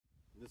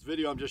In this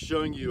video, I'm just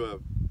showing you a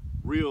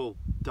real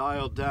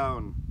dialed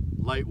down,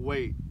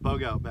 lightweight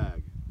bug out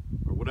bag,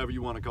 or whatever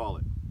you want to call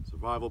it.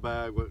 Survival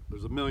bag,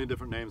 there's a million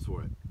different names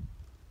for it.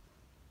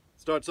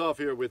 Starts off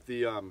here with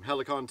the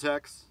Helicon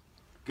Tex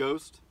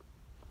Ghost.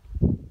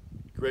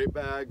 Great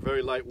bag,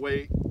 very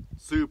lightweight,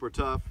 super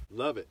tough,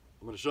 love it.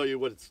 I'm going to show you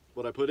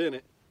what I put in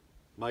it.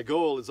 My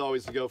goal is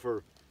always to go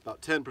for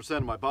about 10%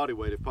 of my body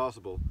weight if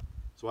possible.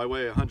 So I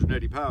weigh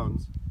 180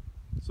 pounds,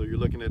 so you're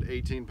looking at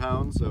 18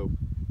 pounds. So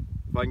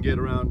if I can get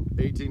around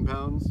 18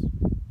 pounds,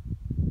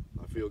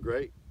 I feel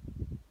great.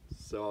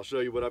 So I'll show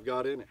you what I've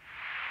got in it.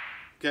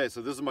 Okay,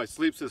 so this is my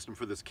sleep system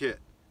for this kit.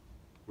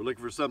 We're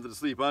looking for something to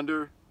sleep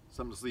under,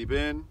 something to sleep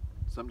in,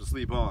 something to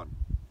sleep on.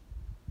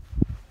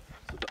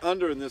 So the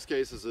under in this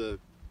case is a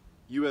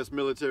US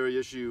military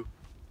issue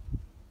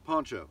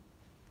poncho.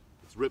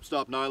 It's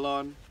ripstop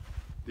nylon.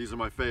 These are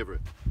my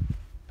favorite.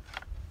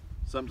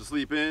 Something to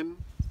sleep in,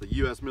 it's the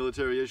US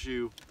military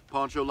issue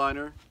poncho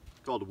liner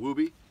called a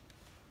BuG.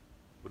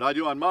 What I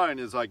do on mine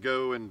is I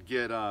go and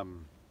get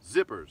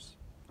zippers,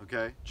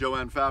 okay?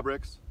 Joann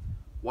Fabrics,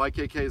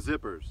 YKK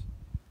zippers.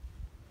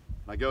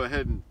 I go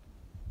ahead and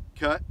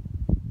cut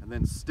and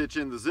then stitch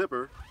in the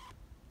zipper.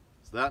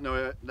 So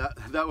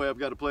that way I've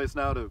got a place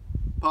now to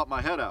pop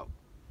my head out.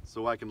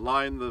 So I can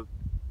line the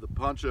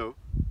poncho,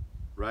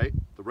 right?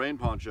 The rain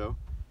poncho.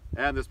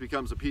 And this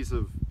becomes a piece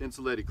of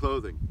insulated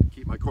clothing.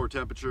 Keep my core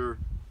temperature.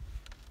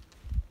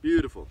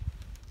 Beautiful.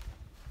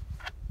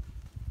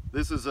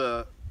 This is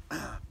a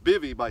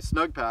BuG by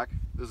Snugpak.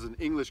 This is an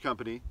English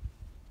company.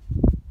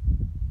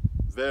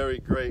 Very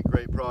great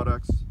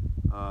products.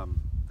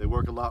 They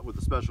work a lot with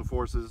the special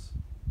forces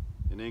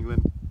in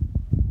England.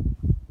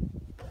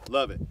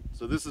 Love it.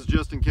 So this is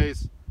just in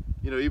case,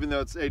 you know, even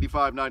though it's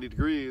 85, 90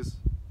 degrees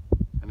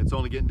and it's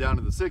only getting down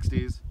to the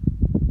 60s,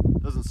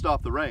 doesn't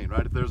stop the rain,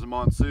 right? If there's a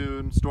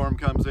monsoon, storm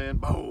comes in,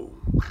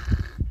 boom,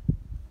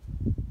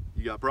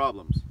 you got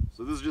problems.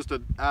 So this is just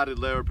an added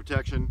layer of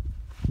protection.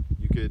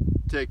 You could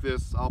take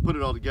this, I'll put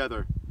it all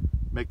together,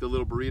 make the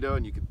little burrito,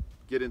 and you could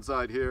get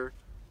inside here.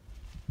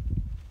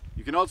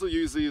 You can also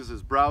use these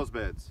as browse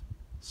beds.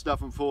 Stuff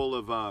them full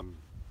of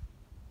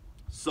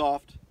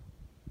soft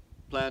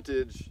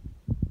plantage,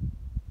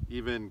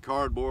 even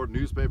cardboard,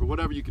 newspaper,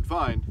 whatever you can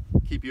find.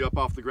 Keep you up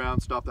off the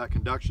ground, stop that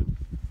conduction.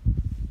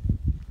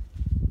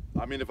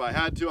 I mean, if I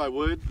had to, I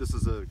would. This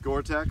is a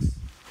Gore-Tex.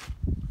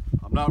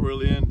 I'm not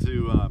really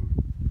into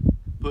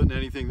putting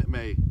anything that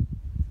may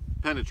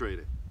penetrate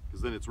it,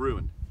 because then it's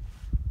ruined.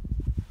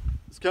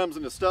 This comes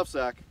in a stuff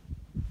sack.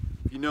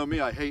 If you know me,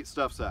 I hate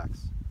stuff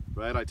sacks,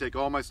 right? I take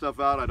all my stuff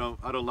out. I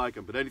don't like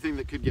them. But anything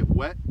that could get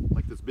wet,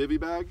 like this BuG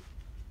bag,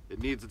 it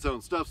needs its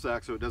own stuff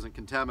sack so it doesn't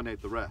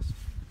contaminate the rest.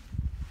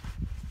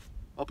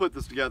 I'll put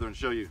this together and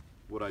show you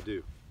what I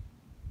do.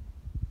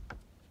 I'm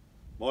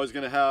always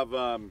going to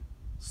have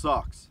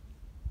socks.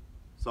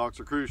 Socks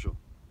are crucial.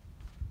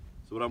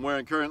 So what I'm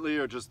wearing currently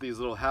are just these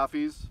little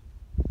halfies.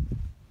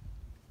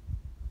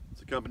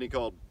 It's a company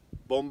called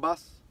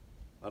Bombas.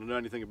 I don't know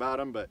anything about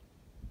them, but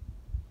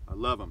I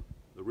love them.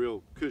 They're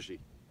real cushy.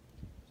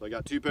 So I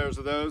got 2 pairs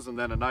of those and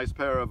then a nice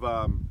pair of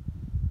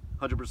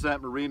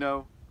 100%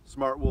 merino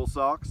smart wool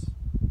socks.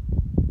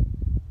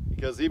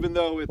 Because even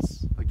though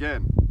it's,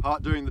 again,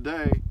 hot during the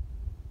day,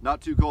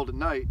 not too cold at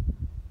night,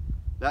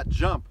 that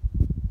jump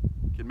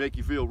can make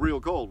you feel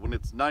real cold. When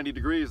it's 90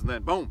 degrees and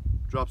then boom,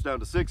 drops down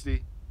to 60,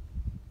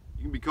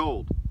 you can be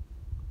cold.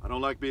 I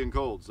don't like being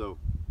cold, so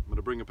I'm going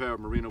to bring a pair of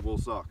merino wool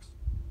socks.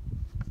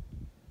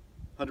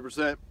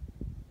 100%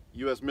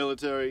 US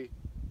military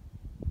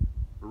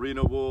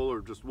merino wool,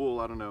 or just wool,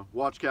 I don't know.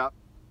 Watch cap.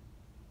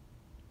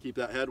 Keep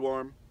that head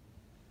warm.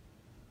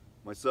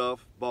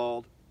 Myself,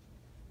 bald.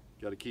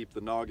 Got to keep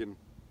the noggin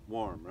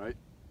warm, right?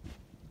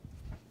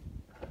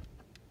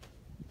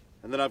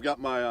 And then I've got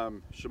my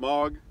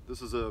shemagh.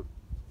 This is a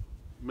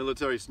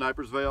military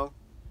sniper's veil,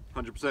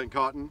 100%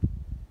 cotton.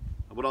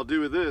 And what I'll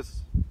do with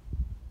this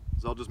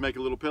is I'll just make a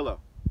little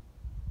pillow.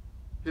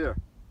 Here.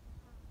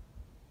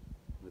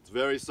 It's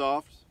very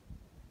soft.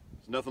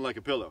 It's nothing like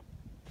a pillow.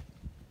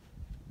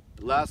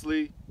 And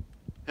lastly,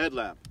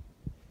 headlamp.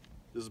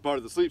 This is part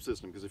of the sleep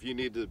system, because if you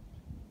need to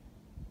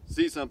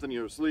see something,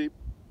 you're asleep,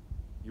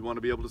 you want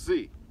to be able to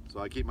see.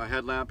 So I keep my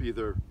headlamp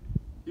either,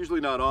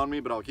 usually not on me,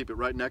 but I'll keep it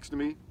right next to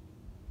me.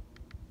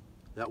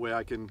 That way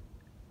I can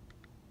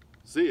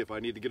see if I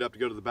need to get up to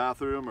go to the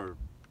bathroom, or if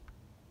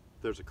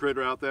there's a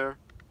critter out there.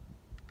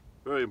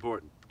 Very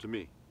important to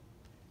me.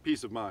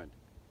 Peace of mind.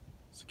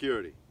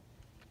 Security.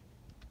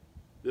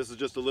 This is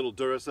just a little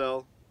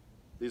Duracell.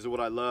 These are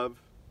what I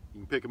love. You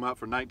can pick them up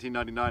for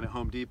 $19.99 at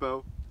Home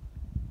Depot.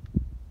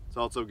 It's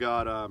also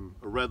got a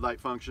red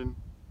light function.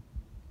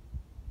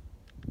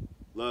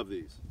 Love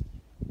these.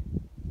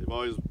 They've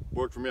always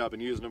worked for me. I've been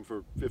using them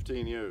for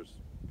 15 years,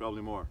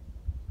 probably more.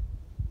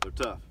 They're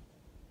tough.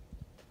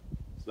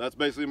 So that's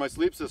basically my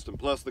sleep system,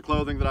 plus the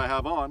clothing that I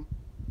have on.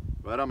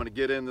 Right, I'm going to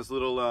get in this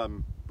little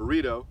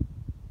burrito.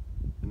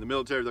 In the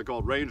military, they're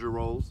called Ranger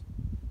rolls.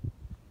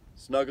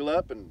 Snuggle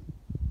up, and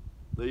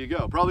there you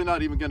go. Probably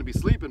not even going to be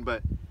sleeping,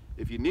 but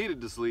if you needed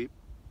to sleep,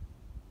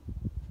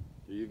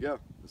 Here you go.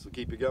 This will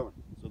keep you going.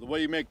 So the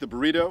way you make the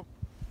burrito,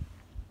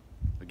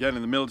 again,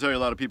 in the military, a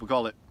lot of people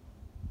call it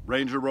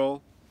Ranger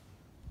roll.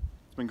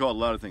 It's been called a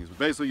lot of things, but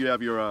basically you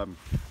have your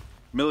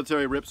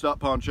military ripstop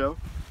poncho,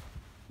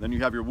 then you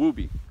have your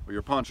WuBi, or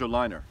your poncho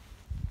liner.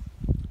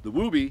 The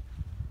WuBi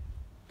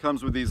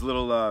comes with these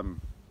little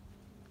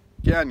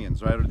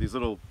ganyons, right, or these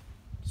little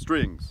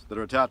strings that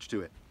are attached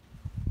to it.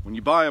 When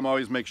you buy them,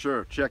 always make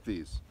sure, check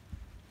these,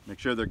 make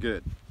sure they're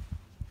good.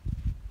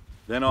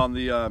 Then on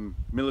the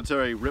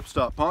military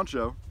ripstop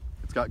poncho,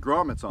 it's got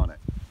grommets on it.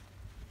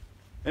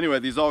 Anyway,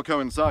 these all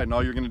coincide, and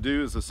all you're going to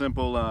do is a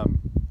simple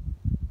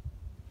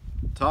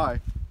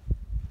tie.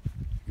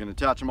 You're going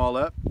to attach them all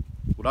up.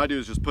 What I do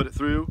is just put it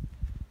through,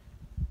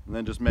 and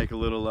then just make a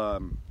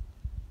little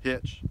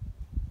hitch,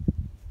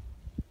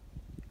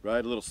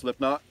 right? A little slip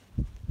knot.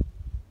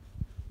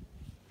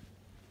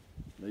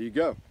 There you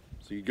go.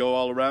 So you go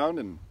all around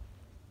and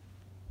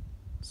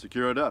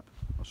secure it up.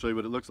 I'll show you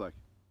what it looks like.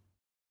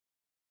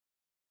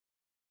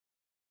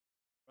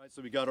 Right,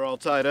 so we got her all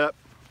tied up.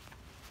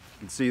 You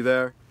can see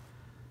there,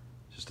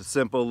 just a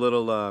simple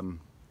little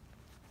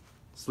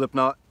slip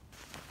knot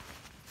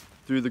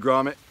through the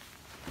grommet.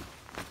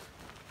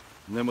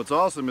 And then what's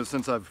awesome is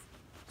since I've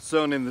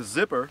sewn in the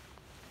zipper,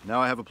 now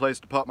I have a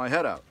place to pop my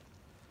head out.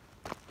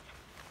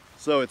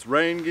 So it's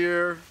rain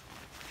gear,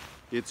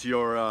 it's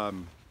your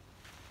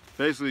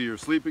basically your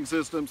sleeping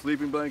system,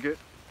 sleeping blanket.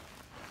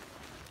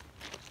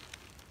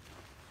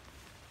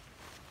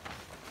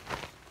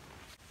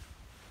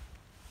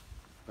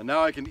 And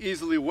now I can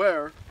easily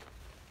wear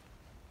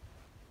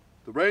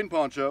the rain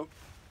poncho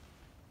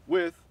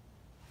with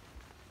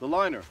the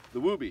liner,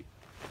 the WuBi.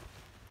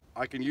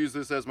 I can use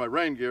this as my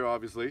rain gear,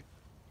 obviously.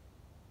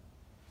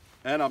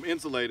 And I'm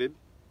insulated.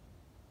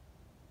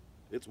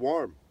 It's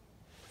warm.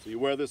 So you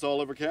wear this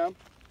all over camp.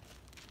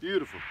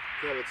 Beautiful.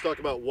 Okay, let's talk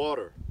about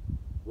water.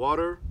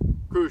 Water,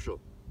 crucial.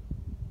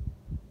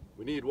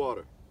 We need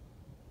water.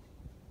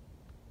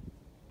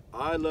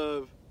 I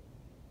love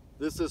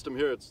this system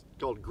here. It's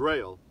called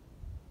Grail.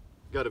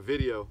 Got a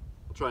video.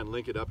 I'll try and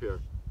link it up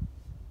here.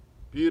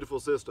 Beautiful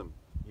system.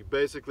 You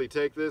basically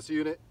take this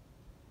unit,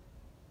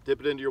 dip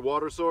it into your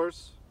water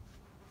source.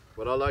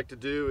 What I like to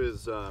do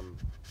is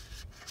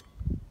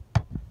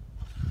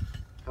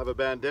have a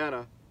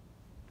bandana.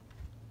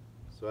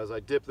 So as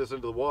I dip this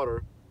into the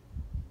water,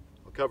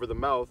 I'll cover the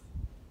mouth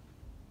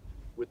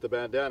with the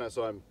bandana,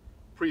 so I'm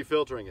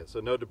pre-filtering it so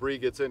no debris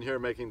gets in here,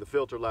 making the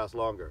filter last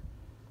longer.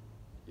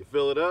 You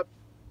fill it up,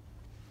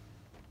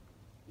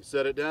 you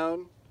set it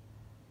down,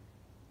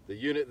 the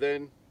unit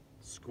then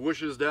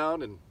squishes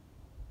down and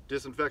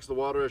disinfects the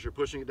water as you're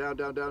pushing it down,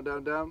 down, down,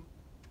 down, down.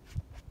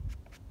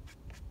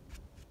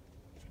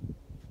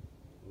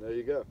 And there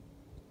you go.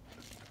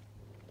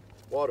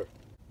 Water.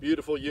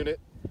 Beautiful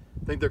unit.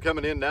 I think they're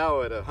coming in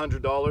now at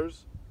 $100.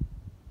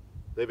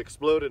 They've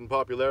exploded in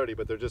popularity,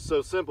 but they're just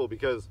so simple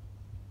because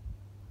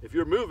if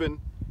you're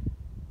moving,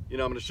 you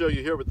know, I'm going to show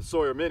you here with the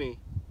Sawyer Mini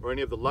or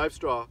any of the Life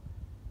Straw,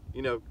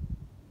 you know,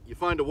 you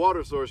find a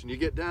water source and you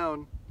get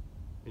down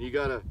and you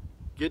got to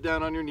get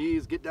down on your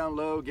knees, get down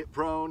low, get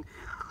prone.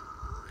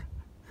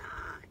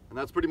 And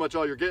that's pretty much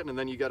all you're getting, and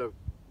then you got to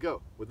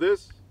go. With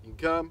this, you can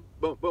come,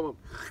 boom, boom, boom,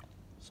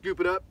 scoop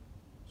it up,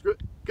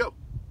 go.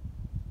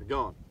 You're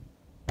gone.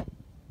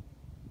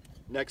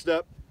 Next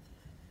up,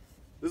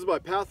 this is by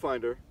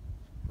Pathfinder,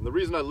 and the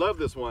reason I love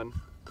this one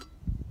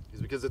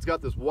is because it's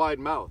got this wide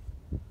mouth.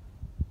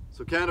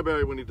 So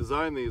Canterbury, when he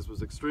designed these,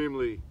 was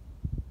extremely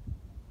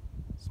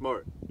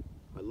smart.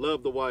 I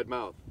love the wide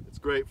mouth. It's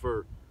great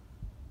for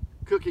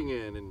cooking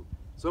in and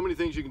so many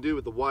things you can do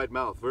with the wide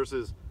mouth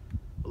versus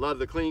a lot of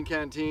the clean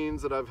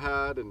canteens that I've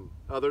had and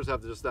others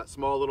have just that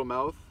small little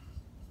mouth.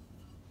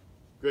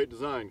 Great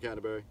design,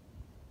 Canterbury.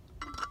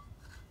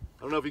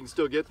 I don't know if you can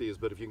still get these,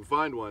 but if you can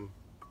find one,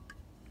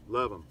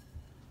 love them.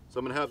 So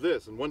I'm going to have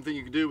this, and one thing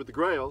you can do with the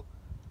Grail,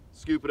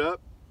 scoop it up,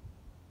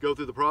 go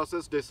through the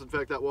process,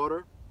 disinfect that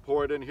water,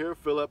 pour it in here,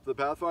 fill up the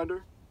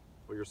Pathfinder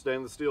or your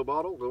stainless steel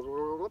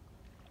bottle.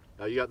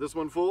 Now you got this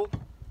one full,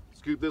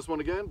 scoop this one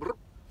again,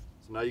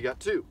 so now you got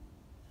two.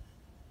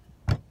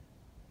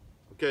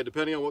 Okay,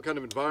 depending on what kind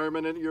of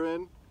environment you're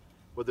in,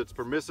 whether it's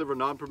permissive or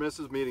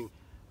non-permissive, meaning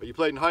are you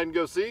playing hide and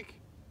go seek,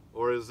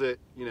 or is it,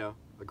 you know,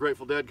 a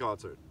Grateful Dead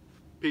concert?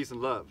 Peace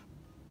and love.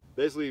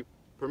 Basically,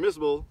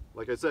 permissible,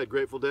 like I said,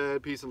 Grateful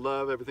Dead, peace and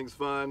love, everything's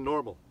fun,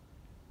 normal.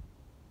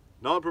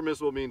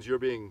 Non-permissible means you're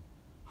being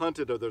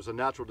hunted, or there's a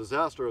natural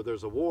disaster, or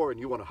there's a war and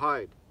you want to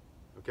hide,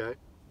 okay?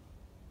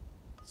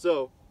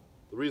 So,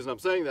 the reason I'm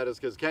saying that is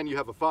because can you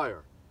have a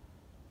fire?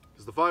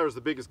 Because the fire is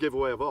the biggest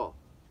giveaway of all.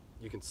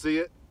 You can see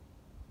it,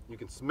 you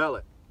can smell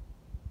it.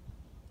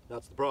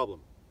 That's the problem.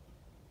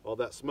 All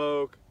that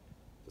smoke,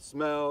 the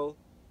smell,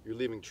 you're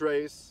leaving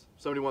trace.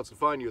 If somebody wants to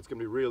find you, it's going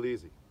to be real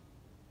easy.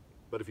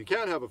 But if you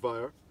can't have a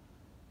fire,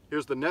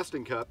 here's the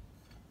nesting cup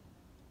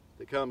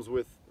that comes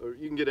with, or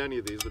you can get any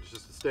of these, but it's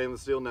just a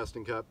stainless steel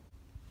nesting cup.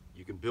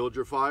 You can build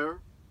your fire,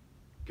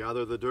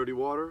 gather the dirty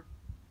water,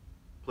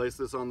 place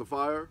this on the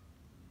fire,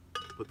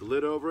 put the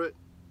lid over it,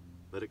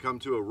 let it come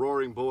to a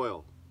roaring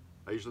boil.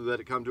 I usually let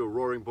it come to a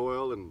roaring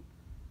boil and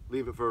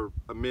leave it for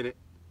a minute.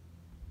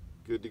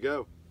 Good to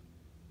go.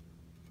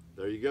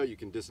 There you go. You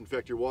can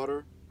disinfect your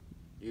water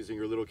using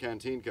your little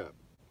canteen cup.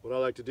 What I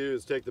like to do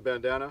is take the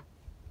bandana,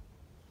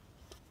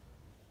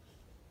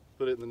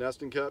 put it in the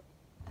nesting cup.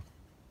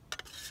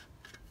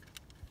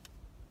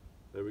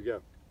 There we go.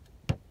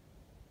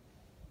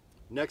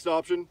 Next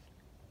option,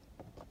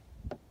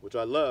 which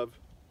I love,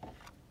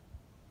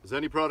 is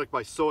any product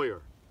by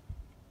Sawyer.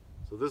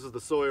 So this is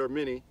the Sawyer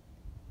Mini.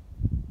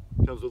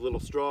 Comes with a little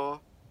straw.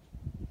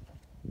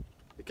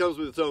 It comes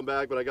with its own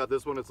bag, but I got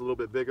this one. It's a little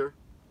bit bigger.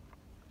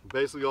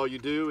 Basically all you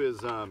do is,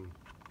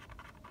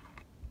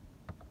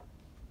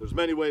 there's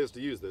many ways to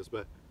use this,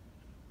 but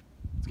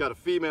it's got a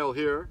female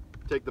here.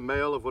 Take the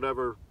male of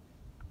whatever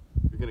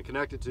you're going to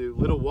connect it to.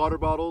 Little water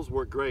bottles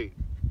work great.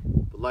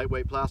 The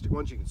lightweight plastic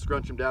ones, you can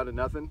scrunch them down to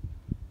nothing.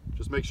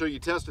 Just make sure you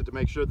test it to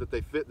make sure that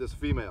they fit this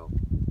female,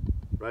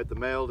 right? The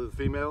male to the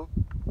female,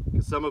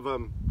 because some of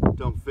them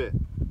don't fit.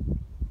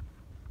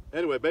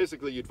 Anyway,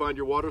 basically you'd find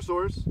your water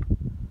source,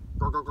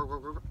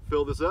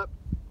 fill this up,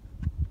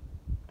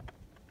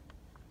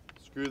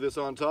 screw this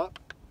on top,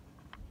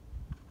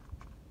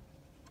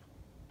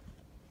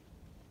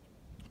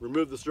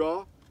 remove the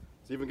straw.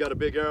 It's even got a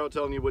big arrow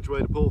telling you which way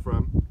to pull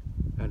from,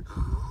 and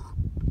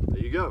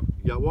there you go,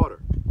 you got water.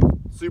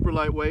 Super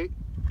lightweight.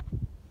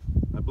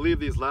 I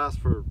believe these last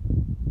for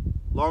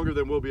longer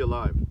than we'll be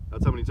alive.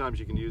 That's how many times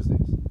you can use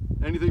these.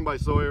 Anything by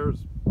Sawyer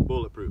is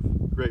bulletproof.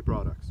 Great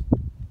products.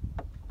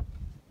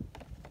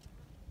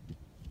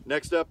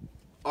 Next up,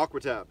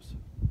 Aquatabs.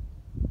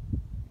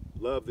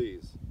 Love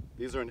these.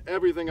 These are in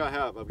everything I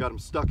have. I've got them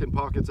stuck in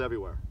pockets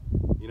everywhere.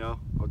 You know,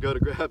 I'll go to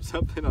grab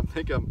something, I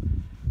think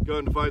I'm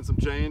going to find some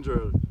change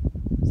or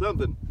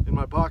something in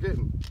my pocket,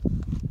 and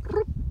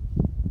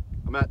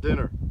I'm at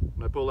dinner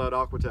and I pull out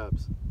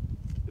Aquatabs.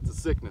 It's a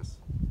sickness,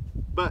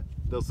 but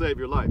they'll save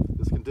your life.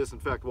 This can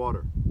disinfect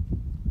water.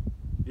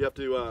 You have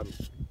to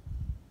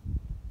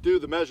do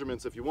the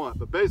measurements if you want,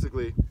 but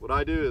basically what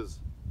I do is,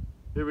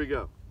 here we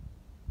go.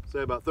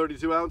 Say about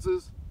 32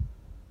 ounces.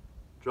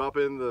 Drop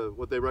in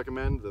what they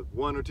recommend, the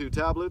 1 or 2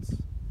 tablets.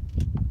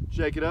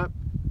 Shake it up.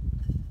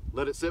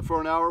 Let it sit for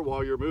an hour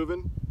while you're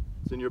moving.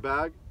 It's in your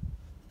bag.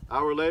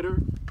 Hour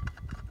later,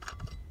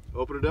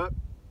 open it up.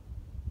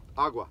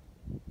 Agua.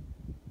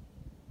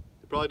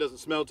 It probably doesn't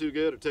smell too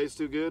good or taste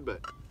too good,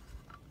 but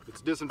if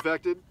it's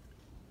disinfected,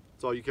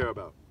 that's all you care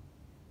about.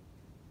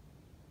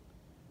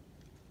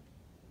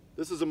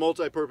 This is a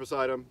multi-purpose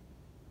item.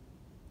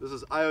 This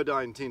is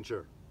iodine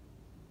tincture,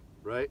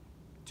 right?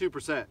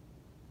 2%.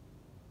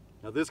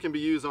 Now this can be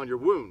used on your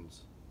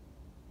wounds.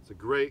 It's a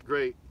great,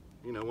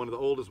 you know, one of the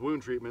oldest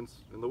wound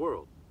treatments in the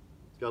world.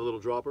 It's got a little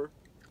dropper.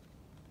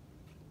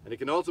 And it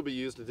can also be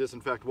used to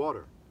disinfect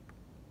water.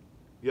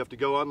 You have to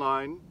go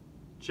online,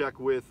 check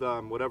with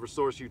whatever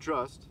source you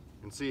trust,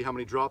 and see how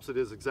many drops it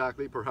is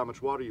exactly per how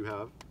much water you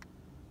have.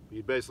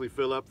 You'd basically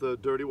fill up the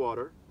dirty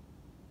water,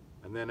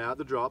 and then add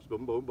the drops,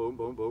 boom, boom, boom,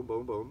 boom, boom,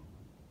 boom, boom.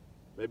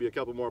 Maybe a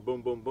couple more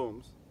boom, boom,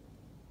 booms,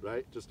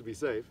 right, just to be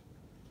safe.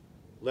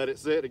 Let it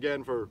sit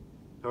again for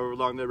however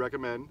long they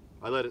recommend.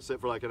 I let it sit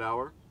for like an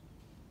hour.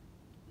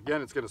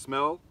 Again, it's going to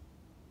smell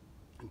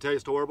and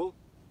taste horrible,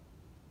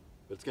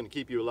 but it's going to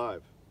keep you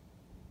alive.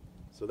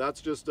 So that's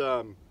just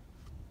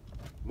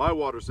my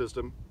water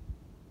system.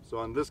 So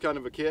on this kind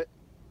of a kit,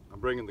 I'm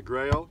bringing the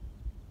Grail,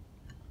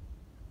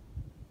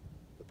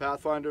 the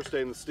Pathfinder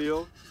stainless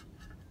steel,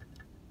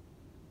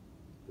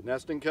 the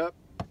nesting cup,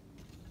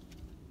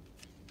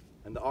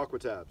 and the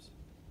Aquatabs.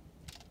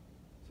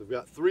 So we've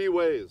got 3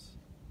 ways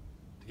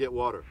to get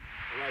water.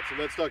 All right, so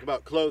let's talk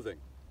about clothing.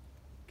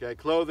 Okay,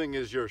 clothing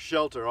is your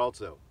shelter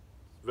also.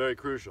 It's very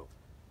crucial.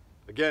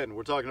 Again,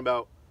 we're talking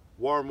about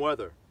warm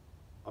weather.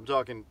 I'm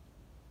talking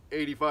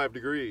 85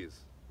 degrees,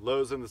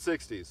 lows in the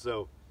 60s,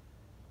 so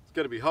it's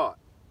going to be hot.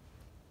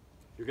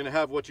 You're going to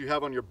have what you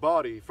have on your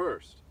body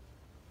first.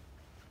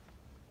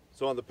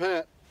 So on the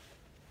pant,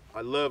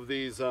 I love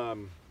these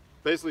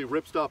basically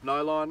ripstop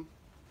nylon.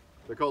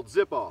 They're called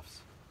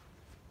zip-offs.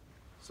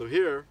 So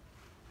here,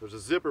 there's a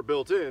zipper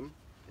built in,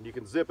 and you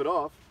can zip it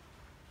off,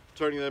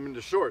 turning them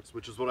into shorts,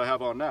 which is what I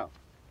have on now.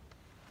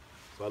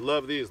 So I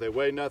love these. They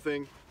weigh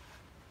nothing.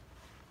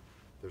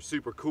 They're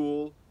super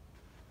cool.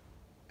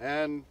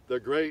 And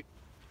they're great.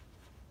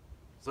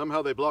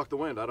 Somehow they block the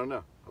wind. I don't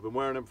know. I've been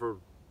wearing them for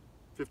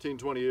 15,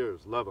 20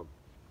 years. Love them.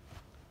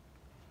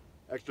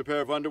 Extra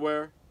pair of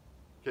underwear,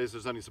 in case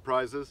there's any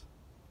surprises.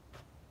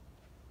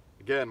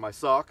 Again, my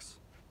socks.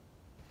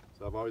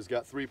 So I've always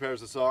got 3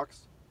 pairs of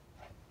socks.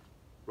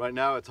 Right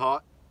now it's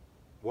hot,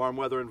 warm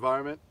weather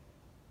environment.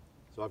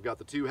 So I've got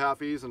the 2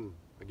 halfies and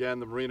again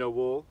the merino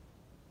wool,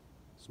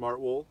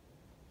 smart wool.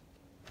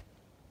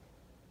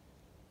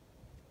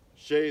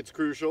 Shade's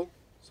crucial.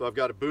 So I've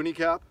got a boonie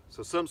cap,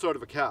 so some sort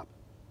of a cap.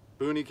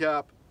 Boonie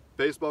cap,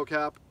 baseball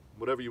cap,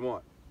 whatever you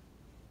want.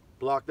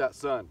 Block that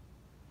sun.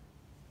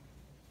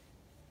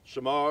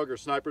 Shamog or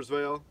sniper's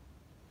veil.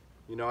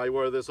 You know, I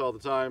wear this all the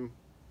time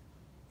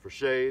for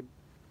shade.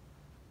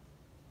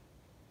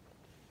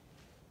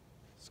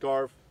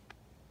 Scarf.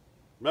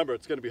 Remember,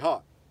 it's going to be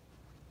hot.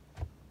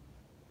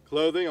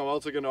 Clothing, I'm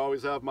also going to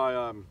always have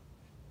my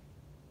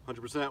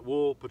 100%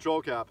 wool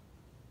patrol cap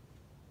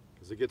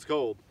because it gets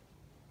cold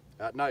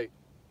at night.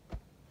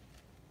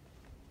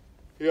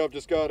 Here I've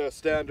just got a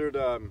standard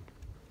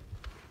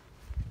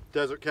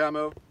desert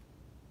camo,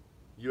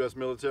 US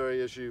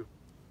military issue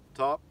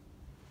top.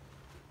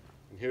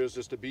 And here's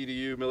just a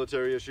BDU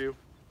military issue.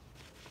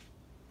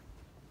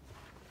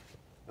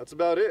 That's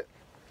about it.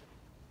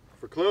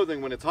 For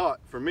clothing when it's hot,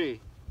 for me.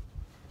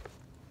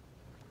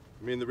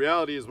 I mean, the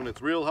reality is when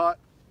it's real hot,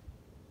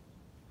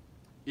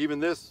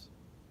 even this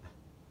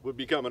would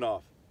be coming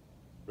off,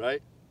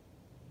 right?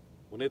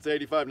 When it's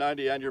 85,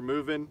 90 and you're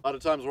moving, a lot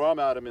of times where I'm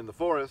at, I'm in the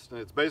forest and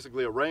it's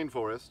basically a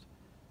rainforest.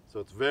 So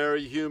it's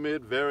very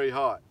humid, very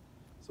hot.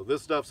 So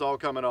this stuff's all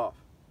coming off.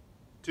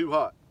 Too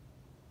hot.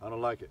 I don't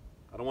like it.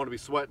 I don't want to be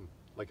sweating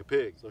like a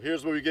pig. So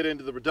here's where we get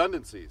into the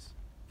redundancies.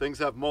 Things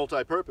have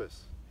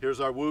multi-purpose. Here's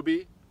our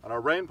WuBi and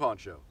our rain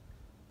poncho.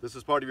 This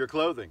is part of your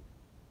clothing,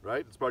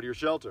 right? It's part of your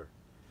shelter.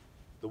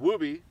 The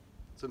WuBi,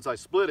 since I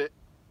split it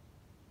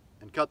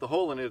and cut the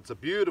hole in it, it's a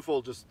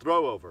beautiful just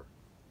throw over.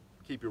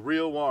 Keep you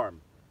real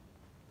warm.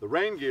 The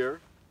rain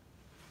gear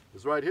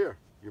is right here,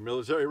 your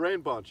military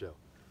rain poncho.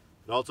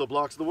 It also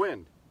blocks the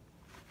wind.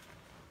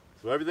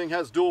 So everything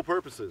has dual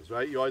purposes,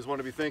 right? You always want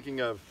to be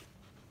thinking of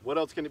what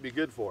else can it be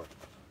good for?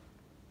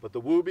 But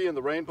the WuBi and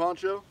the rain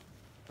poncho,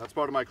 that's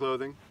part of my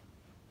clothing.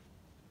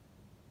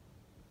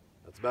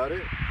 That's about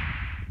it.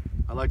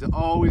 I like to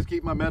always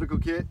keep my medical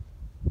kit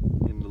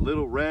in the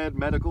little red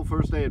medical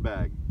first aid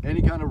bag.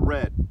 Any kind of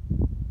red.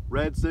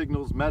 Red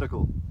signals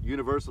medical,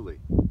 universally.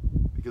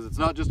 Because it's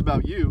not just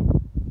about you,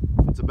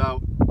 it's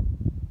about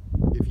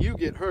if you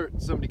get hurt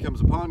and somebody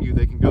comes upon you,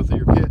 they can go through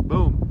your kit,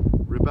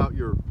 boom, rip out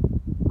your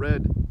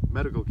red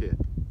medical kit.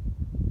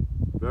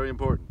 Very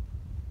important.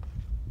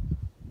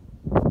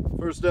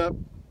 First up,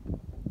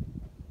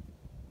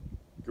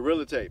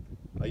 Gorilla Tape.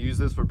 I use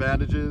this for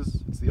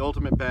bandages. It's the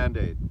ultimate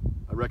band-aid.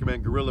 I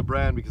recommend Gorilla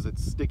brand because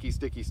it's sticky,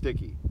 sticky,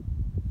 sticky.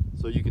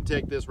 So you can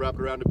take this, wrap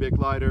it around a Bic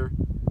lighter.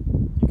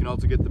 You can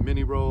also get the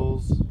mini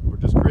rolls or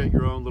just create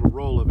your own little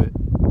roll of it.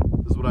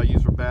 This is what I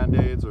use for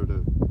band-aids or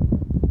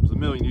there's a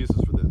million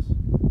uses for this.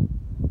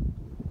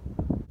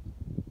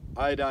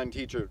 Iodine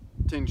tincture,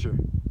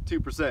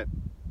 2%.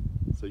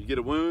 So you get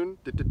a wound,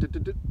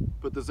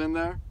 put this in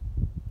there,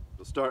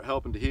 it'll start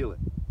helping to heal it.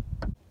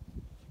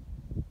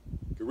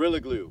 Gorilla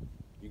Glue,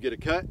 you get a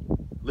cut,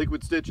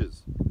 liquid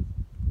stitches.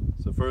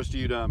 So first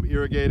you'd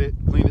irrigate it,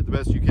 clean it the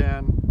best you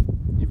can.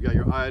 You've got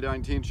your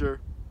iodine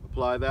tincture,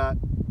 apply that.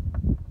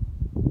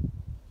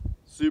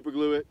 Super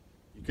glue it.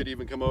 You could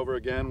even come over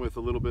again with a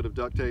little bit of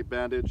duct tape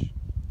bandage.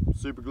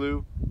 Super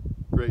glue,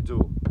 great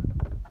tool.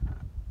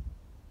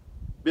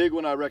 Big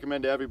one I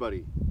recommend to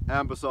everybody,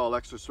 Ambisol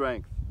Extra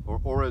Strength or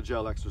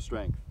Oragel Extra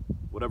Strength,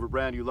 whatever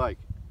brand you like.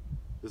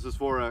 This is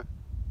for a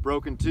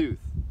broken tooth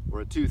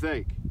or a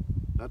toothache.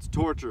 That's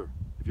torture.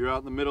 If you're out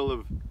in the middle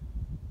of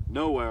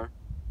nowhere,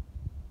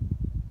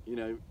 you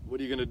know, what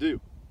are you gonna do?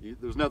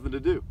 There's nothing to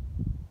do.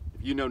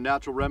 If you know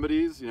natural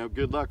remedies, you know,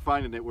 good luck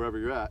finding it wherever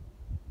you're at.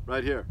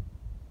 Right here.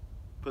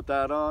 Put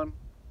that on,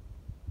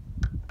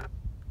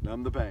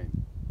 numb the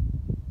pain.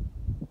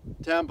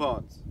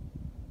 Tampons.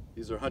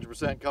 These are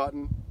 100%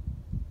 cotton.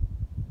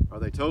 Are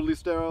they totally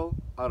sterile?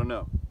 I don't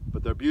know.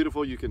 But they're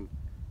beautiful. You can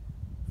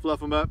fluff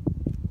them up,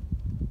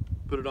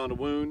 put it on a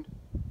wound,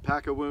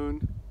 pack a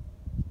wound,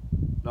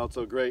 and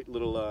also great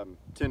little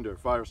tinder,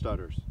 fire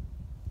starters.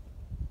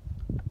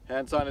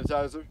 Hand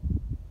sanitizer.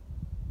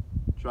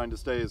 Trying to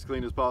stay as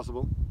clean as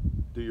possible.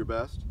 Do your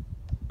best.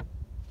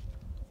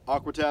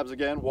 Aqua tabs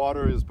again.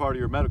 Water is part of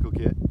your medical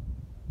kit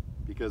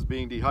because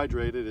being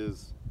dehydrated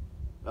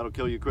that'll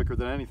kill you quicker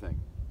than anything.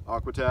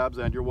 Aqua tabs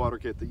and your water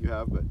kit that you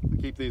have, but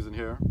I keep these in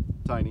here,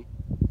 tiny.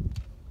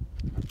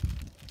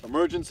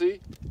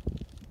 Emergency.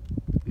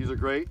 These are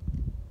great.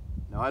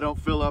 Now I don't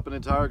fill up an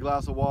entire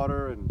glass of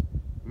water and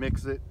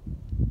mix it.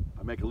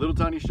 I make a little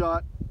tiny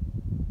shot.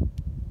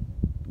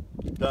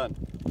 Done.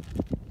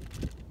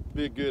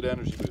 Big good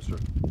energy booster.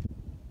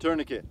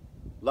 Tourniquet.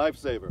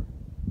 Lifesaver.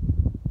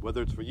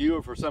 Whether it's for you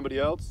or for somebody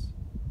else.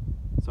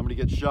 Somebody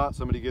gets shot,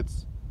 somebody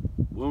gets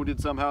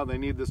wounded somehow, they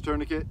need this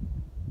tourniquet.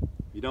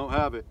 If you don't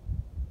have it,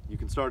 you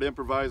can start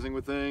improvising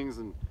with things,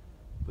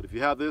 but if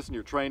you have this and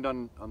you're trained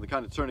on the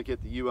kind of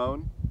tourniquet that you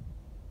own,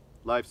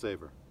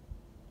 lifesaver.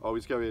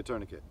 Always carry a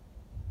tourniquet,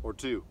 or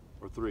 2,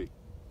 or 3.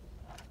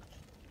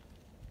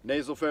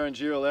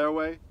 Nasopharyngeal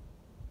airway.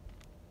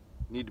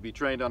 Need to be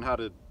trained on how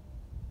to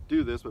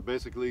do this, but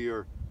basically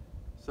you're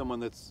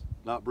someone that's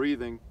not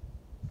breathing.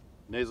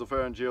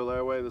 Nasopharyngeal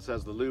airway, this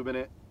has the lube in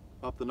it,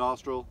 up the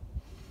nostril.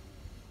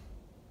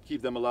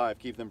 Keep them alive,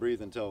 keep them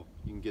breathing until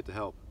you can get to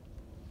help.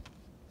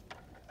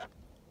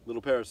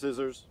 Little pair of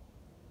scissors.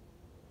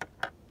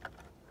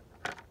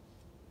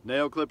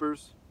 Nail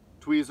clippers,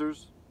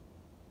 tweezers.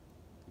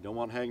 You don't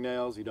want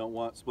hangnails, you don't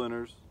want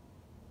splinters.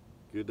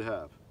 Good to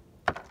have.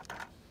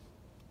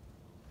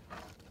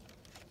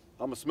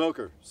 I'm a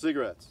smoker,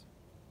 cigarettes.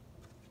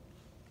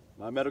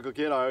 My medical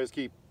kit, I always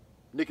keep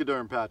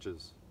Nicoderm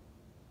patches.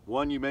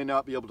 One you may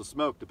not be able to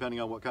smoke depending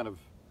on what kind of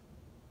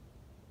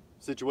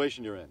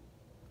situation you're in.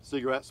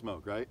 Cigarette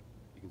smoke, right?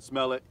 You can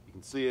smell it, you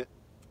can see it.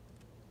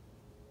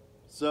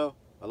 So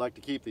I like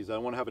to keep these. I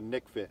don't want to have a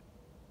nick fit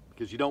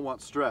because you don't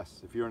want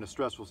stress if you're in a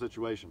stressful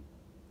situation.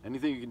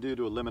 Anything you can do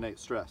to eliminate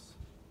stress.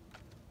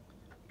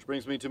 Which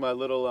brings me to my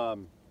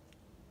little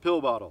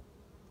pill bottle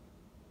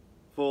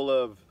full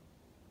of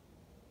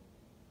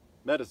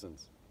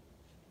medicines.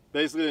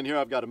 Basically in here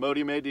I've got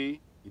Imodium AD. You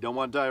don't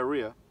want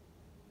diarrhea.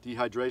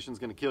 Dehydration is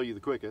going to kill you the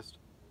quickest.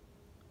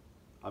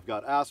 I've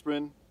got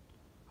aspirin.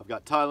 I've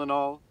got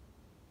Tylenol.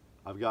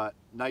 I've got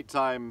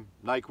nighttime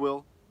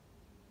NyQuil.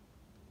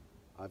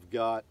 I've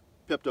got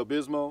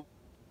Pepto-Bismol.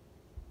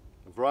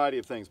 A variety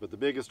of things, but the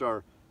biggest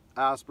are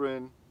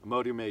aspirin,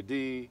 Imodium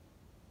AD,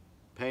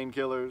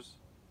 painkillers.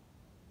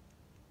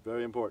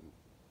 Very important.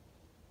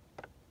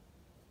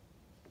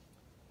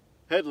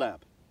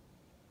 Headlamp.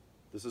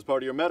 This is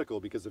part of your medical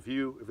because if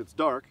it's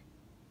dark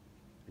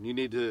and you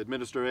need to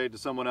administer aid to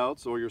someone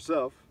else or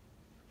yourself,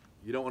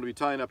 you don't want to be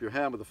tying up your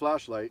hand with a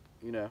flashlight,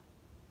 you know.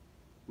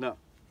 No.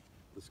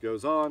 This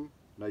goes on.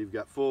 Now you've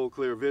got full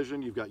clear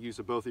vision. You've got use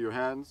of both of your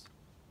hands.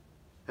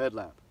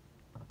 Headlamp.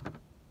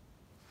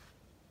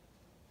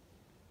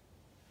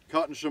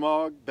 Cotton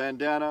shamog,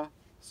 bandana,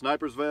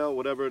 sniper's veil,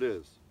 whatever it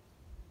is.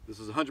 This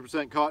is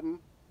 100% cotton.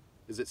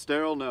 Is it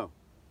sterile? No.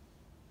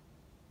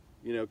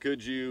 You know,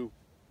 could you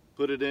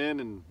put it in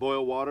and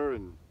boil water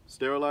and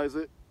sterilize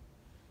it?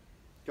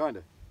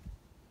 Kinda.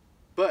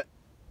 But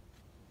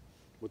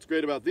what's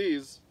great about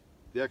these,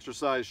 the extra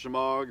size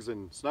shamogs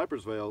and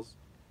sniper's veils,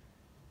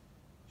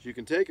 is you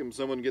can take them,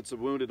 someone gets a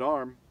wounded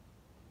arm,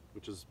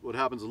 which is what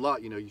happens a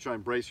lot, you know, you try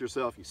and brace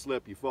yourself, you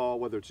slip, you fall,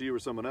 whether it's you or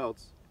someone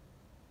else.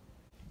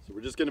 So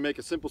we're just going to make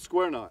a simple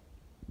square knot.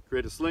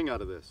 Create a sling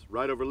out of this.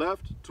 Right over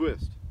left,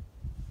 twist.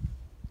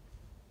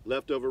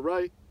 Left over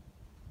right,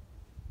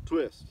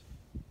 twist.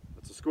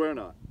 That's a square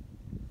knot.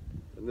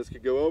 And this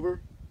could go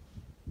over.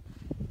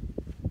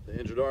 The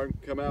injured arm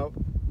can come out.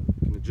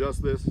 You can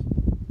adjust this.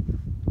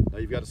 Now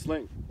you've got a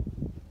sling.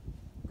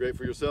 Great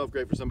for yourself,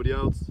 great for somebody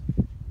else.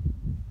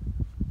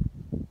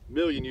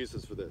 Million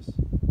uses for this.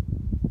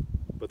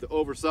 But the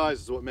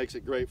oversized is what makes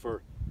it great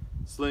for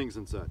slings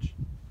and such.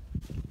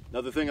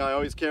 Another thing I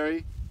always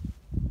carry,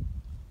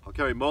 I'll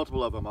carry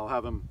multiple of them, I'll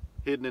have them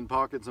hidden in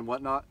pockets and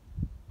whatnot,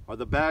 are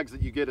the bags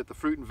that you get at the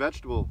fruit and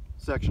vegetable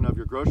section of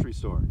your grocery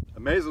store.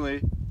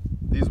 Amazingly,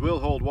 these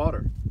will hold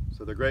water,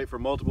 so they're great for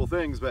multiple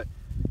things, but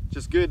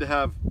just good to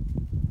have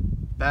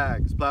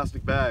bags,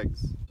 plastic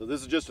bags. So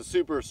this is just a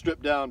super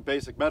stripped down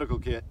basic medical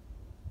kit.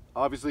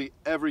 Obviously,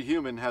 every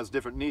human has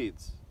different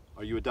needs.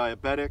 Are you a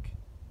diabetic?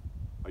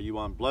 Are you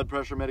on blood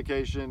pressure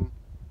medication?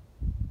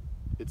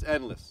 It's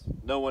endless.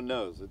 No one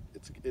knows.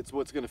 It's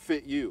what's going to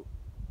fit you.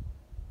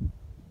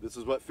 This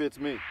is what fits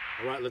me.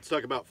 All right, let's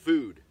talk about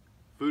food.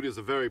 Food is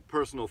a very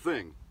personal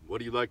thing. What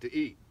do you like to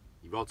eat?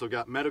 You've also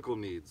got medical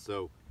needs.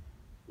 So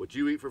what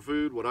you eat for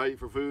food, what I eat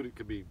for food, it's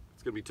going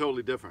to be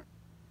totally different.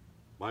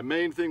 My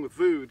main thing with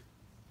food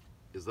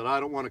is that I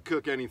don't want to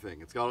cook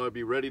anything. It's got to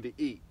be ready to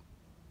eat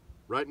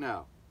right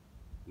now.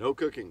 No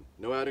cooking,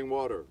 no adding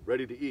water,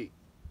 ready to eat.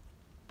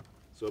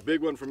 So a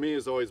big one for me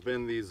has always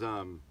been these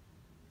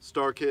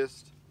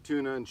Star-Kissed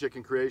tuna and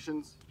chicken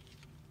creations.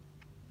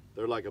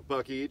 They're like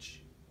 $1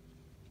 each.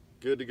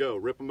 Good to go.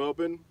 Rip them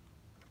open.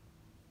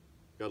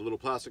 Got a little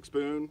plastic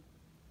spoon.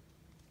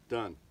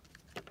 Done.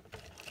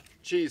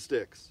 Cheese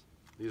sticks.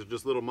 These are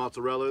just little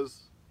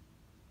mozzarellas.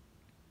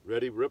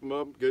 Ready, rip them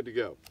up, good to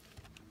go.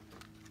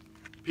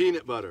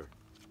 Peanut butter.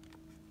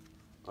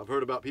 I've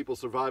heard about people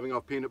surviving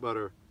off peanut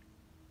butter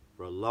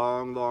for a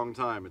long, long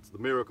time. It's the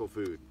miracle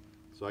food.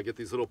 So I get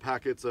these little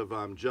packets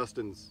of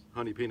Justin's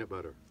honey peanut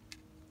butter.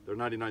 They're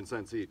 99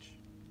 cents each.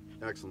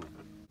 Excellent.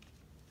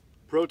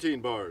 Protein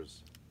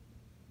bars.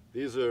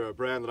 These are a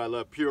brand that I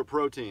love, Pure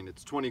Protein.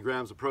 It's 20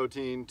 grams of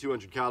protein,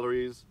 200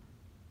 calories.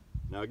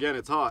 Now again,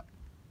 it's hot,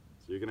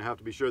 so you're gonna have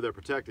to be sure they're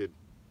protected,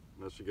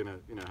 unless you're gonna,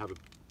 you know, have a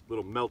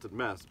little melted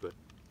mess, but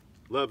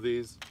love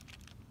these.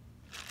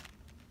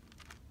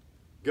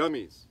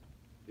 Gummies.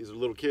 These are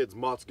little kids'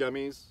 Mott's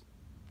gummies.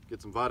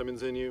 Get some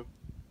vitamins in you.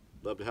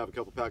 Love to have a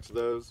couple packs of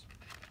those.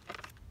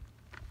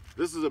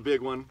 This is a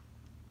big one.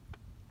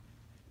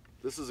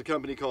 This is a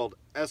company called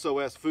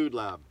SOS Food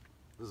Lab.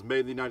 This is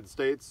made in the United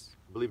States,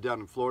 I believe down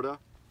in Florida.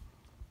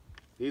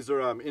 These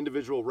are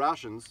individual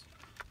rations.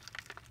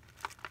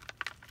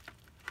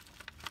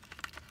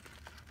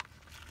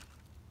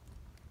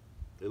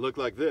 They look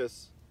like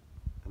this,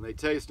 and they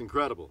taste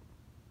incredible.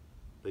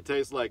 They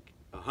taste like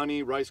a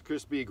honey Rice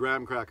Krispie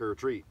graham cracker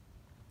treat.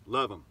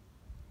 Love them.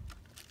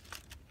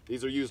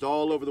 These are used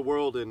all over the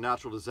world in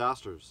natural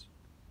disasters.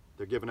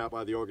 They're given out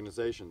by the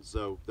organization,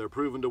 so they're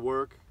proven to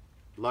work,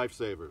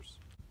 lifesavers.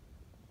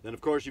 Then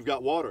of course you've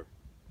got water.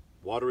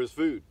 Water is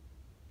food.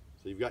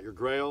 So you've got your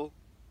Grail,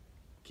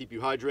 keep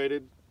you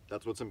hydrated,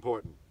 that's what's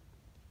important.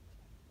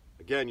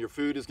 Again, your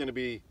food is going to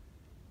be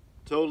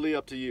totally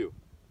up to you.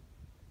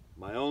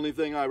 My only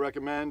thing I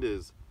recommend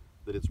is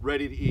that it's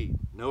ready to eat.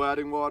 No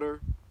adding water,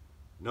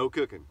 no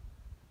cooking.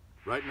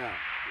 Right now.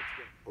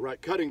 All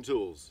right, cutting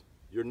tools.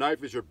 Your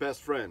knife is your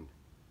best friend,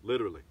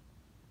 literally.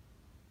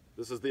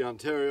 This is the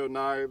Ontario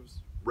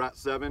Knives Rat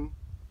 7.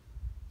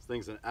 This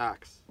thing's an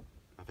axe.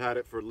 I've had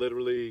it for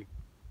literally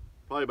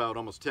probably about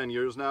almost 10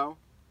 years now.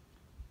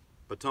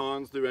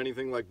 Batons through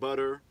anything like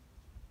butter.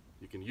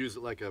 You can use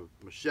it like a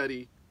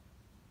machete.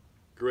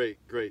 Great,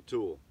 great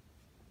tool.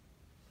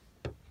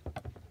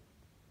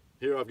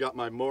 Here I've got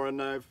my Mora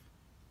knife,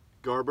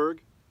 BuG.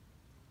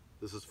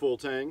 This is full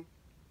tang.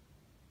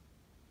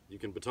 You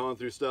can baton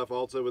through stuff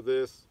also with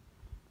this.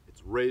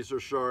 It's razor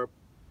sharp.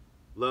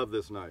 Love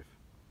this knife.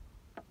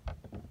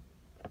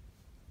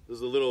 This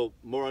is a little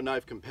Mora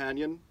knife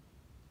companion,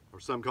 or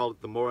some call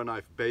it the Mora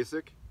knife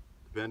basic,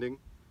 depending.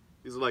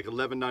 These are like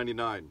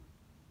 $11.99,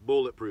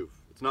 bulletproof.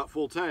 It's not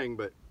full tang,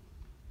 but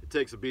it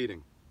takes a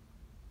beating.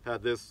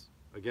 Had this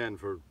again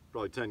for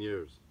probably 10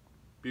 years.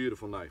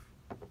 Beautiful knife.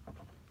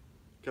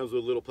 Comes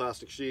with a little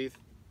plastic sheath.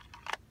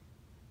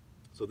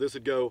 So this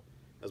would go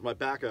as my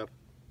backup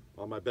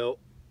on my belt.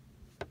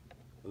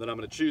 And then I'm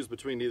going to choose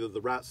between either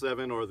the Rat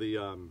 7 or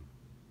the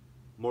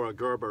Mora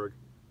BuG,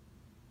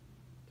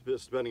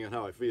 just depending on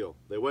how I feel.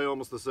 They weigh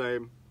almost the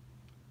same.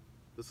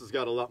 This has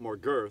got a lot more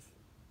girth,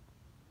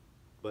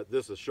 but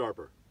this is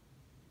sharper.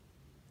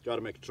 Got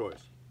to make a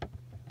choice.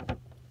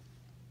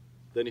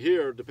 Then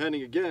here,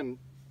 depending again,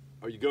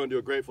 are you going to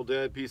a Grateful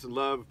Dead, peace and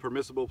love,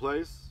 permissible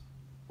place?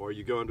 Or are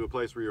you going to a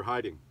place where you're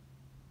hiding?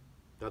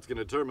 That's going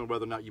to determine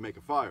whether or not you make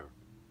a fire.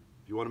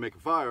 If you want to make a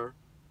fire,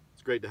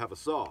 it's great to have a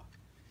saw.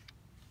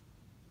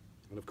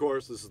 And of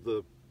course, this is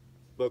the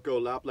BuG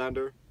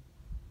Laplander.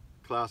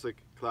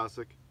 Classic,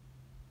 classic.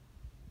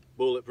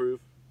 Bulletproof.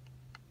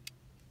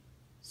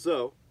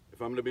 So,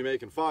 if I'm going to be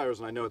making fires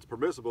and I know it's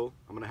permissible,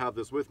 I'm going to have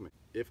this with me.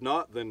 If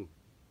not, then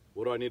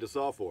what do I need a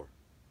saw for?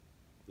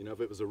 You know,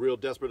 if it was a real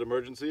desperate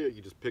emergency,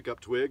 you just pick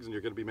up twigs and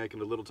you're going to be making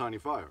a little tiny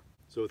fire.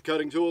 So with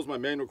cutting tools, my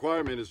main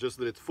requirement is just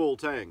that it's full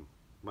tang.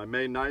 My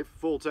main knife,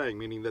 full tang,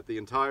 meaning that the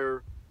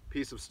entire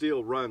piece of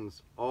steel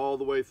runs all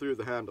the way through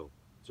the handle.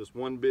 It's just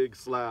one big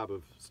slab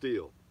of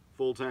steel,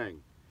 full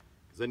tang.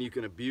 Because then you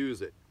can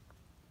abuse it.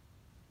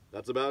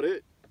 That's about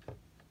it.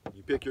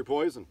 You pick your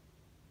poison.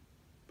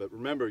 But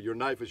remember, your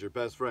knife is your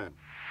best friend.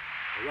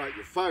 All right,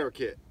 your fire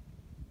kit.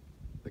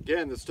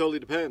 Again, this totally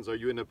depends. Are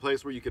you in a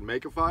place where you can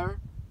make a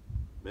fire?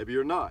 Maybe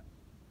you're not.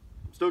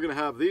 I'm still going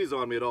to have these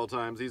on me at all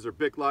times. These are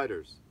BiC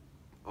lighters.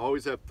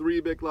 Always have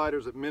 3 BiC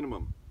lighters at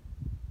minimum.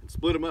 And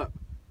split them up.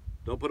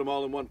 Don't put them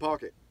all in one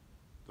pocket.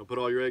 Don't put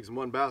all your eggs in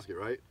one basket,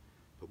 right?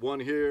 Put one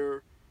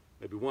here,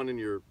 maybe one in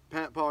your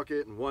pant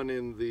pocket, and one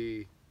in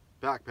the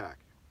backpack.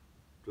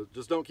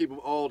 Just don't keep them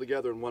all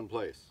together in one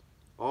place.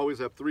 Always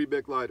have 3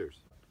 BiC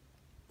lighters.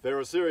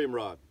 Ferrocerium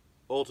rod,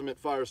 ultimate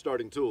fire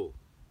starting tool.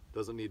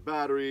 Doesn't need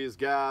batteries,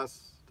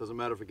 gas, doesn't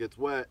matter if it gets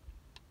wet.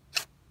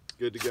 It's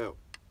good to go.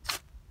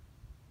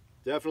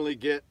 Definitely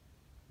get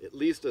at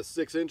least a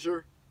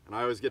 6-incher, and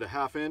I always get a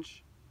 1/2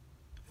 inch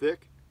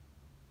thick.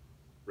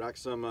 Rack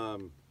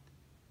some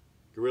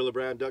Gorilla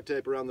brand duct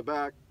tape around the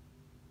back.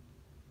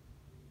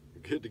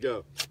 You're good to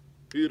go.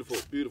 Beautiful,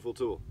 beautiful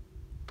tool.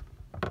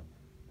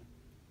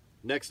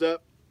 Next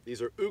up,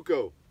 these are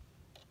OuT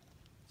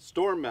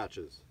storm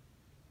matches.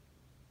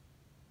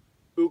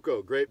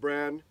 OuT, great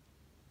brand.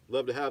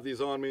 Love to have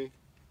these on me.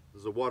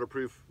 This is a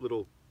waterproof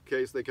little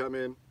case they come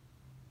in.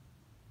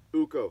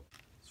 OuT.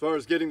 As far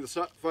as getting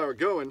the fire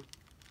going,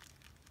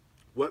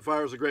 wet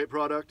fire is a great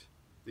product.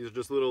 These are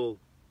just little,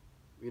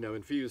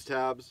 infused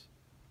tabs.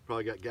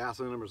 Probably got gas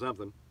in them or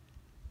something.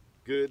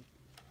 Good.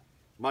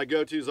 My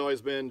go-to has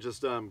always been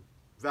just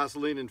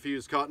Vaseline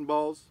infused cotton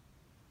balls.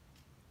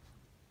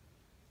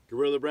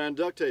 Gorilla brand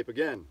duct tape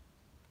again.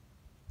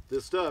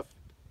 This stuff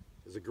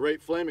is a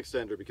great flame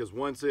extender because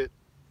once it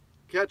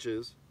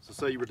catches, so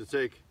say you were to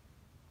take,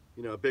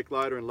 a BiC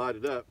lighter and light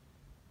it up,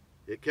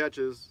 it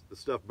catches, the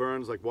stuff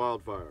burns like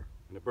wildfire,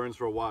 and it burns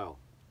for a while.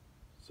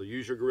 So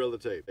use your Gorilla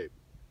tape.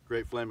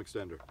 Great flame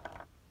extender.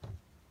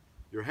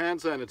 Your hand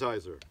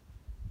sanitizer.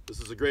 This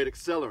is a great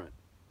accelerant,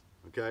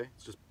 okay?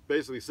 It's just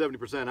basically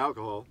 70%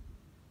 alcohol.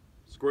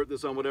 Squirt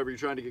this on whatever you're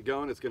trying to get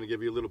going, it's going to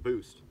give you a little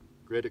boost.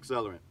 Great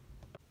accelerant.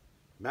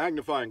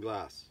 Magnifying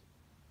glass.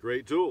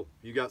 Great tool.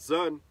 If you got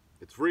sun,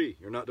 it's free.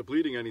 You're not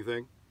depleting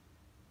anything.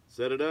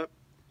 Set it up,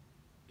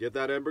 get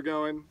that ember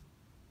going,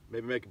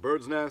 maybe make a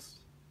bird's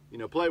nest,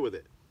 play with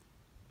it.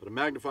 But a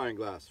magnifying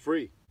glass,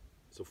 free.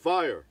 So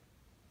fire,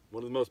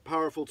 one of the most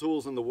powerful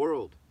tools in the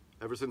world.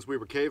 Ever since we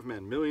were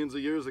cavemen, millions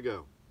of years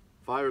ago.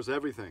 Fire's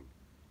everything.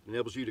 It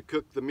enables you to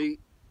cook the meat,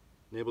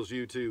 enables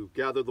you to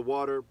gather the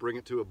water, bring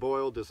it to a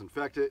boil,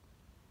 disinfect it,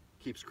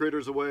 keeps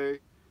critters away,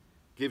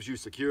 gives you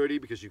security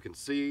because you can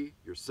see,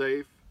 you're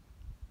safe,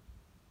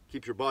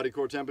 keeps your body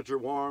core temperature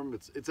warm.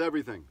 It's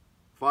everything.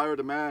 Fire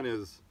to man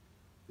is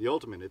the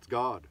ultimate. It's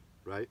God,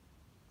 right?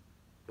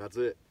 That's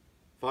it.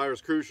 Fire is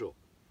crucial.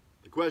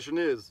 The question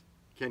is,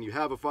 can you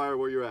have a fire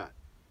where you're at?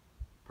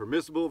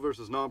 Permissible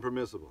versus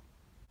non-permissible.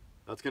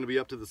 That's going to be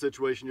up to the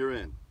situation you're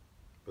in.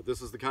 But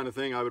this is the kind of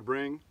thing I would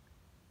bring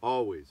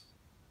always.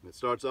 And it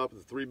starts off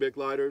with the 3 BiC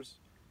lighters,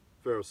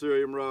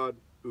 ferrocerium rod,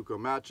 OuT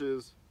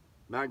matches,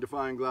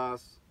 magnifying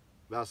glass,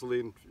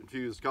 Vaseline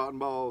infused cotton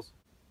balls.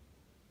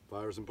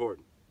 Fire is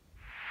important.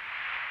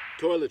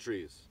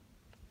 Toiletries.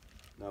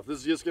 Now if this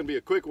is just going to be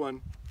a quick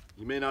one,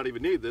 you may not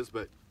even need this,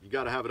 but you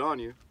got to have it on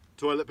you.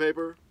 Toilet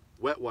paper,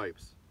 wet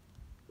wipes.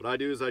 What I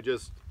do is I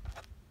just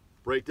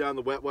break down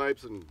the wet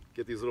wipes and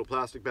get these little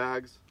plastic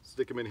bags,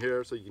 stick them in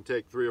here so you can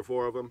take 3 or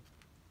 4 of them.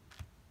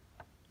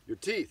 Your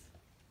teeth.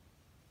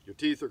 Your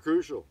teeth are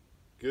crucial.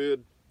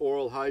 Good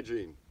oral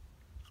hygiene.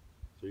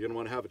 So you're going to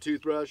want to have a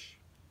toothbrush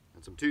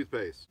and some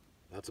toothpaste.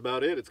 That's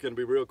about it. It's going to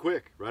be real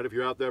quick, right? If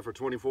you're out there for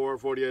 24 or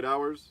 48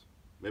 hours,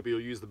 maybe you'll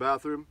use the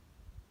bathroom.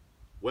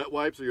 Wet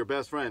wipes are your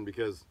best friend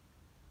because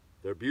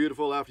they're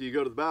beautiful after you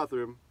go to the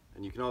bathroom,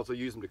 and you can also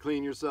use them to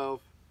clean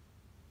yourself.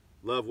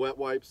 Love wet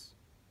wipes.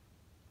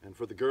 And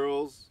for the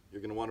girls,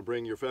 you're going to want to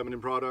bring your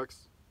feminine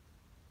products.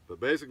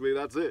 But basically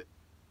that's it.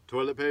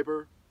 Toilet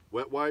paper,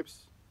 wet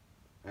wipes,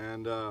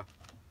 and a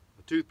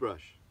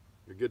toothbrush.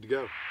 You're good to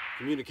go.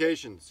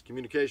 Communications.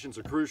 Communications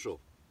are crucial.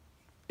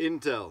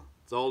 Intel.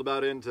 It's all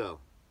about intel.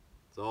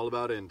 It's all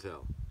about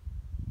intel.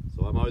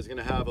 So I'm always going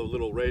to have a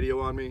little radio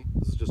on me.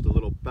 This is just a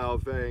little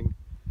Baofeng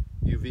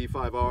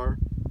UV5R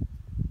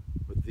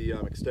with the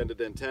extended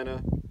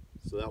antenna.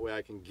 So that way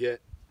I can get,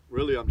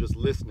 really I'm just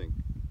listening.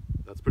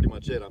 That's pretty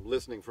much it. I'm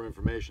listening for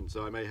information.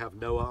 So I may have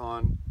NOAA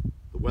on,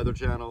 the Weather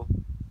Channel.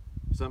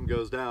 If something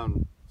goes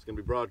down, it's going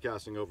to be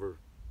broadcasting over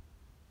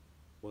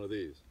one of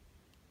these.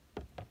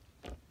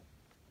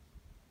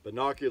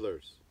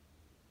 Binoculars,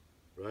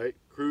 right?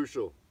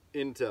 Crucial.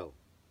 Intel.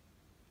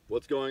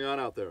 What's going on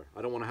out there?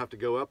 I don't want to have to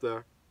go up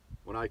there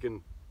when I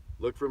can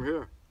look from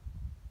here,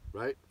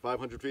 right?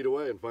 500 feet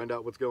away and find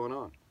out what's going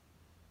on.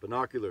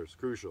 Binoculars,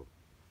 crucial.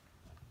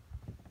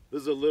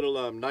 This is a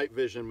little night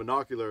vision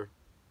binocular.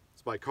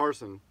 It's by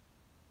Carson.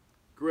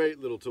 Great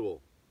little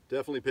tool.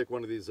 Definitely pick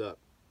one of these up.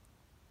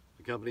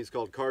 The company's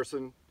called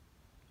Carson.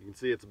 You can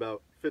see it's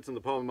about, fits in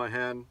the palm of my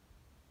hand.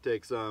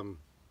 Takes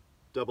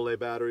AA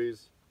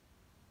batteries.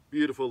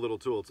 Beautiful little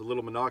tool. It's a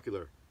little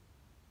monocular.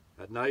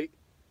 At night,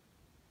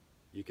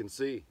 you can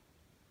see.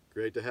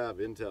 Great to have,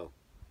 intel.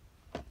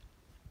 A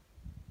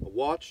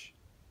watch.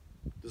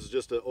 This is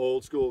just an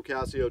old school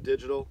Casio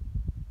digital.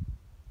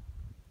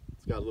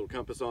 It's got a little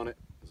compass on it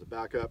as a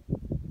backup.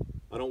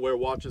 I don't wear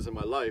watches in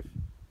my life,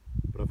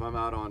 but if I'm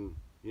out on,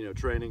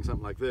 training,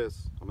 something like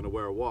this, I'm going to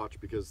wear a watch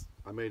because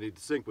I may need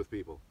to sync with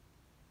people.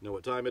 Know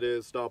what time it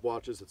is,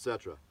 stopwatches,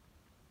 etc.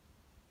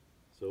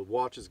 So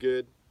watch is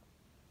good.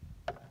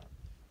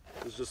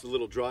 This is just a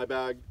little dry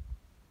bag.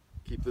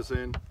 Keep this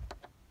in.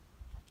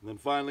 And then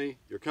finally,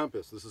 your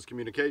compass. This is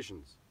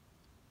communications.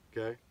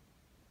 Okay?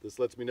 This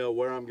lets me know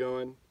where I'm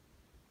going.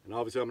 And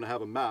obviously I'm going to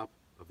have a map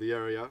of the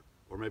area,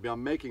 or maybe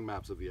I'm making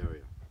maps of the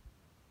area.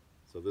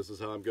 So this is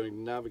how I'm going to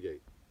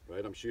navigate,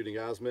 right? I'm shooting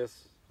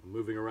azimuths, I'm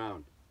moving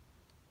around.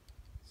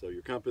 So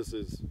your compass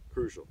is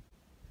crucial.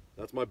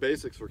 That's my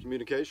basics for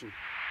communication.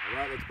 All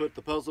right, let's put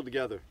the puzzle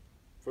together.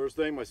 First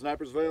thing, my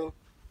sniper's veil.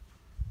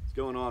 It's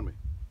going on me.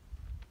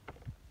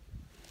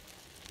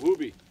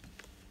 Whoopee.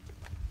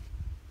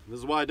 This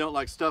is why I don't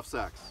like stuff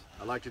sacks.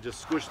 I like to just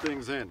squish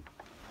things in.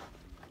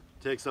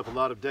 It takes up a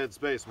lot of dead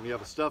space. When you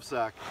have a stuff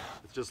sack,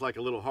 it's just like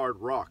a little hard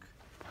rock.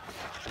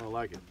 I don't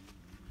like it.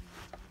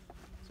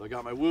 So I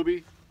got my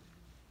Whoopee,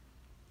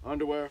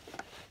 underwear,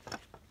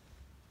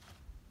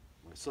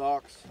 my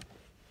socks.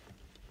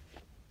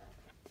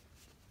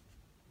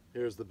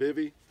 Here's the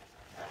bivvy.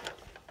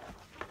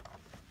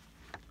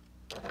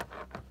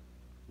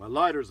 My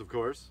lighters, of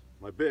course,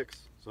 my Bics.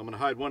 So I'm going to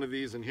hide one of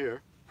these in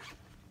here.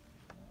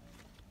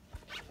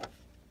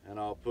 And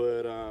I'll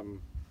put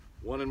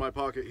one in my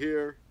pocket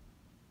here,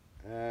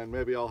 and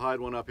maybe I'll hide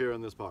one up here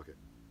in this pocket,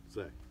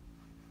 say.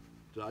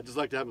 So I just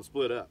like to have them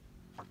split up.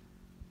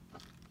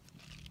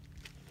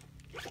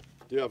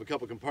 Do have a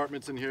couple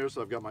compartments in here,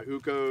 so I've got my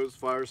Ukos,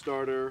 fire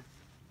starter.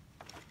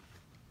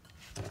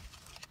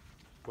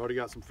 I've already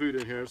got some food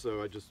in here,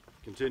 so I just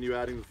continue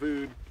adding the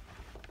food.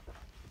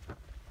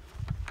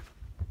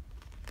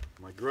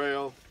 My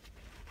Grail.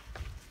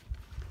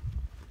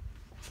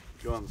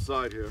 Go on the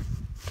side here.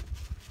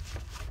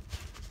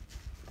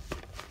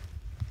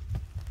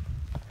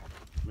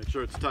 Make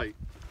sure it's tight.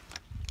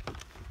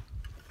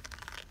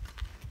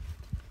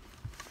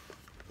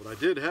 What I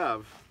did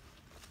have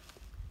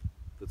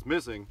that's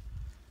missing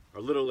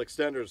are little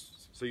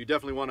extenders. So you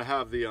definitely want to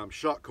have the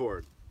shot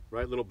cord,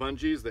 right? Little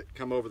bungees that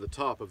come over the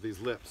top of these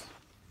lips,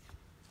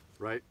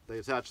 right? They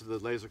attach to the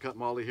laser cut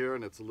molly here,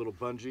 and it's a little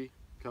bungee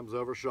comes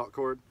over, shot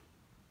cord.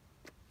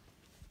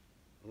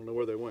 I don't know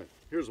where they went.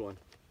 Here's one.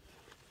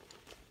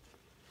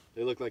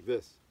 They look like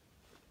this.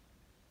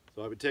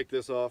 So I would take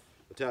this off,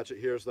 attach it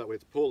here so that way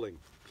it's pulling.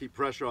 Keep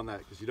pressure on that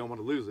because you don't want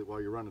to lose it while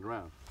you're running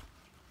around.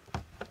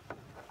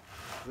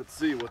 Let's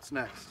see what's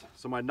next.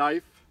 So my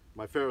knife,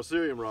 my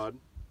ferrocerium rod,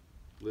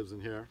 lives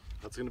in here.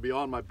 That's going to be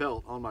on my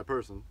belt, on my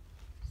person.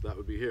 So that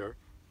would be here.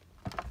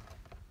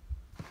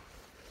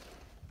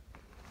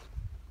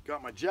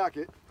 Got my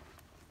jacket.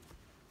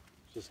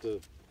 Just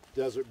a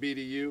desert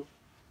BDU. You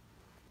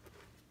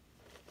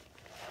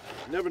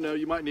never know,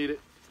 you might need it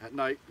at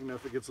night,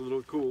 if it gets a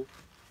little cool.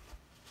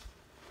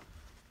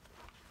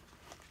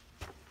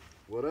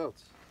 What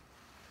else?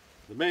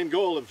 The main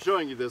goal of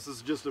showing you this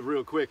is just a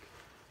real quick,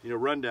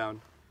 rundown.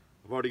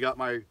 I've already got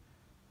my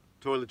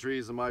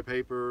toiletries and my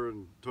paper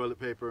and toilet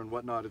paper and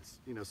whatnot. It's,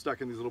 stuck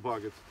in these little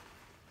pockets.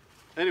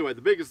 Anyway,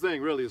 the biggest thing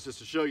really is just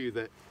to show you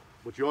that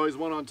what you always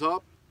want on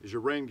top is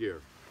your rain gear.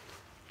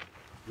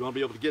 You want to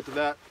be able to get to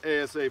that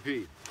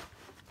ASAP.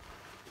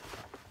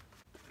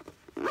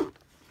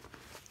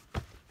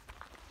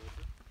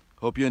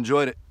 Hope you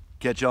enjoyed it.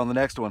 Catch you on the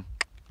next one.